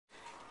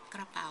ก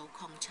ระเป๋า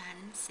ของฉัน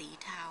สี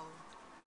เทา